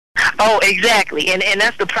Oh, exactly, and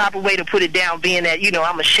that's the proper way to put it down, being that, you know,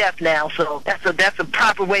 I'm a chef now, so that's a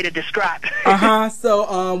proper way to describe it.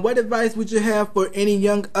 So, what advice would you have for any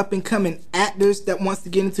young up-and-coming actors that wants to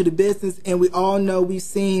get into the business? And we all know, we've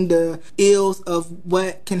seen the ills of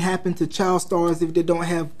what can happen to child stars if they don't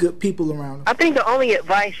have good people around them. I think the only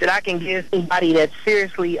advice that I can give anybody that's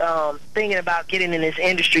seriously thinking about getting in this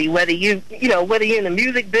industry, whether you're in the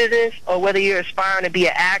music business or whether you're aspiring to be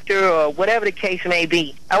an actor or whatever the case may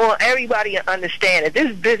be, I want everybody to understand that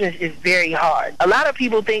this business is very hard. A lot of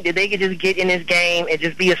people think that they can just get in this game and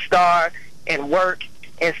just be a star and work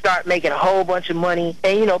and start making a whole bunch of money.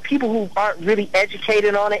 And, you know, people who aren't really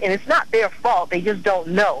educated on it, and it's not their fault, they just don't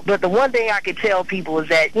know. But the one thing I could tell people is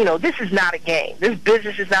that, you know, this is not a game. This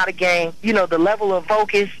business is not a game. You know, the level of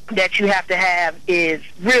focus that you have to have is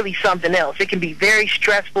really something else. It can be very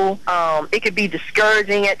stressful. It can be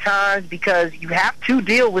discouraging at times because you have to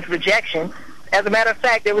deal with rejection. As a matter of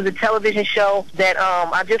fact, there was a television show that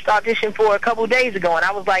I just auditioned for a couple days ago, and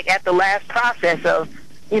I was like at the last process of,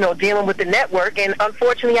 you know, dealing with the network, and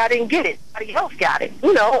unfortunately I didn't get it. Somebody else got it.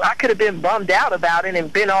 You know, I could have been bummed out about it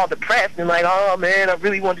and been all depressed and like, oh man, I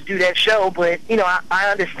really want to do that show, but, you know, I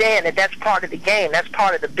understand that that's part of the game, that's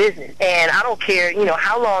part of the business, and I don't care, you know,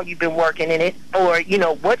 how long you've been working in it or, you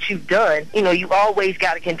know, what you've done. You know, you always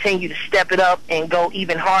got to continue to step it up and go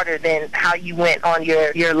even harder than how you went on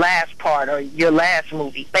your last part or your last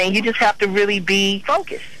movie. And you just have to really be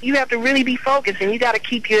focused. You have to really be focused, and you got to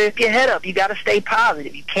keep your head up. You got to stay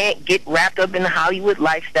positive. You can't get wrapped up in the Hollywood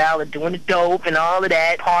lifestyle and doing the dope and all of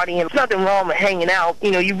that, partying. There's nothing wrong with hanging out.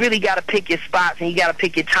 You know, you really got to pick your spots, and you got to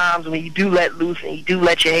pick your times when you do let loose and you do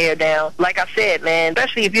let your hair down. Like I said, man,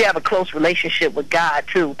 especially if you have a close relationship with God,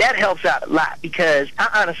 too, that helps out a lot, because I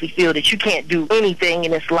honestly feel that you can't do anything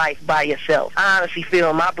in this life by yourself. I honestly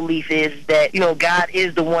feel, my belief is that, you know, God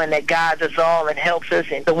is the one that guides us all and helps us,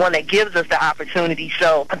 and the one that gives us the opportunity.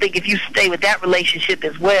 So I think if you stay with that relationship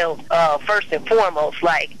as well, first and foremost,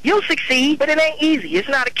 like, you'll succeed, but it ain't easy. It's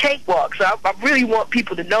not a cakewalk. So I really want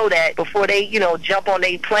people to know that before they, you know, jump on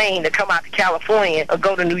their plane to come out to California or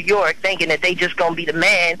go to New York thinking that they just gonna be the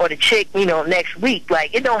man or the chick, you know, next week.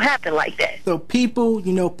 Like, it don't happen like that. So people,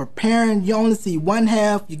 you know, preparing, you only see one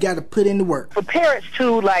half, you got to put in the work. For parents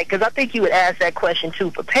too, like, because I think you would ask that question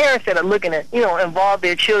too, for parents that are looking to, you know, involve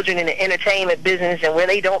their children in the entertainment business and where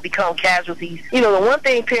they don't become casualties, you know, the one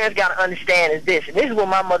thing parents got to understand is this, and this is what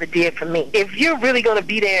my mother did for me. If you're really going to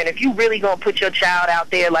be there, and if you really going to put your child out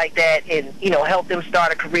there like that and, you know, help them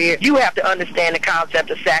start a career, you have to understand the concept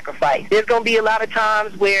of sacrifice. There's going to be a lot of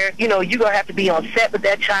times where, you know, you're going to have to be on set with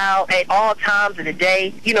that child at all times of the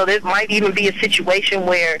day. You know, there might even be a situation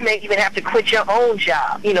where you may even have to quit your own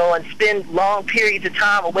job, you know, and spend long periods of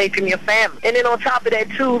time away from your family. And then on top of that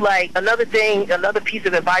too, like, another piece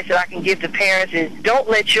of advice that I can give to parents is, don't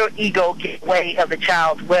let your ego get in the way of the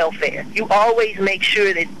child's welfare. You always make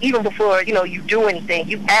sure that even before, you know, you do anything,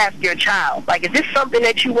 you ask your child, like, is this something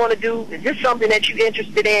that you want to do? Is this something that you're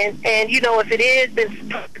interested in? And, you know, if it is, then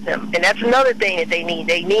support them. And that's another thing that they need.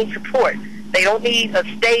 They need support. They don't need a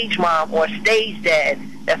stage mom or a stage dad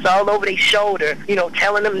that's all over their shoulder, you know,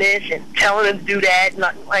 telling them this and telling them to do that.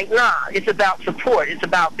 Nah, it's about support. It's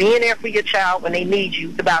about being there for your child when they need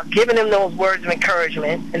you. It's about giving them those words of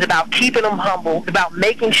encouragement. It's about keeping them humble. It's about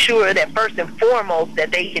making sure that first and foremost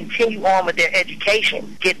that they continue on with their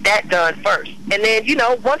education. Get that done first. And then, you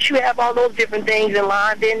know, once you have all those different things in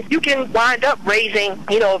line, then you can wind up raising,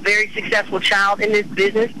 you know, a very successful child in this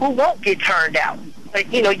business who won't get turned out.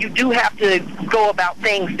 But, you know, you do have to go about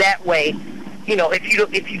things that way, you know, if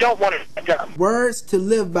you don't want to done. Words to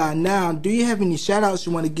live by. Now, do you have any shout outs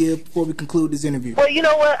you want to give before we conclude this interview? Well, you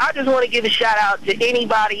know what? I just want to give a shout out to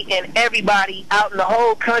anybody and everybody out in the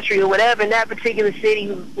whole country or whatever in that particular city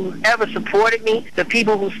who's ever supported me, the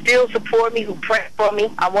people who still support me, who pray for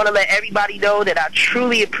me. I want to let everybody know that I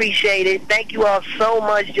truly appreciate it. Thank you all so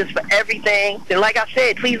much just for everything. And like I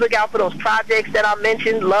said, please look out for those projects that I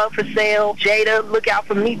mentioned, Love for Sale, Jada. Look out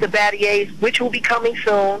for Meet the Battiers, which will be coming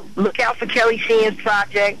soon. Look out for Kelly Sheehan's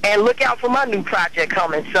project, and look out for my new project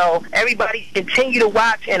coming. So everybody continue to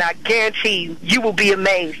watch, and I guarantee you, you will be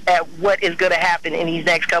amazed at what is going to happen in these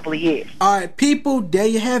next couple of years. All right, people, there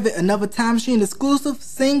you have it. Another Time Machine exclusive.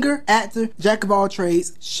 Singer, actor, jack of all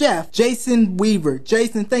trades, chef, Jason Weaver.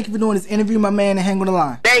 Jason, thank you for doing this interview, my man, and hang on the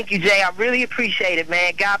line. Thank you, Jay. I really appreciate it,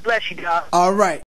 man. God bless you, dog. All right.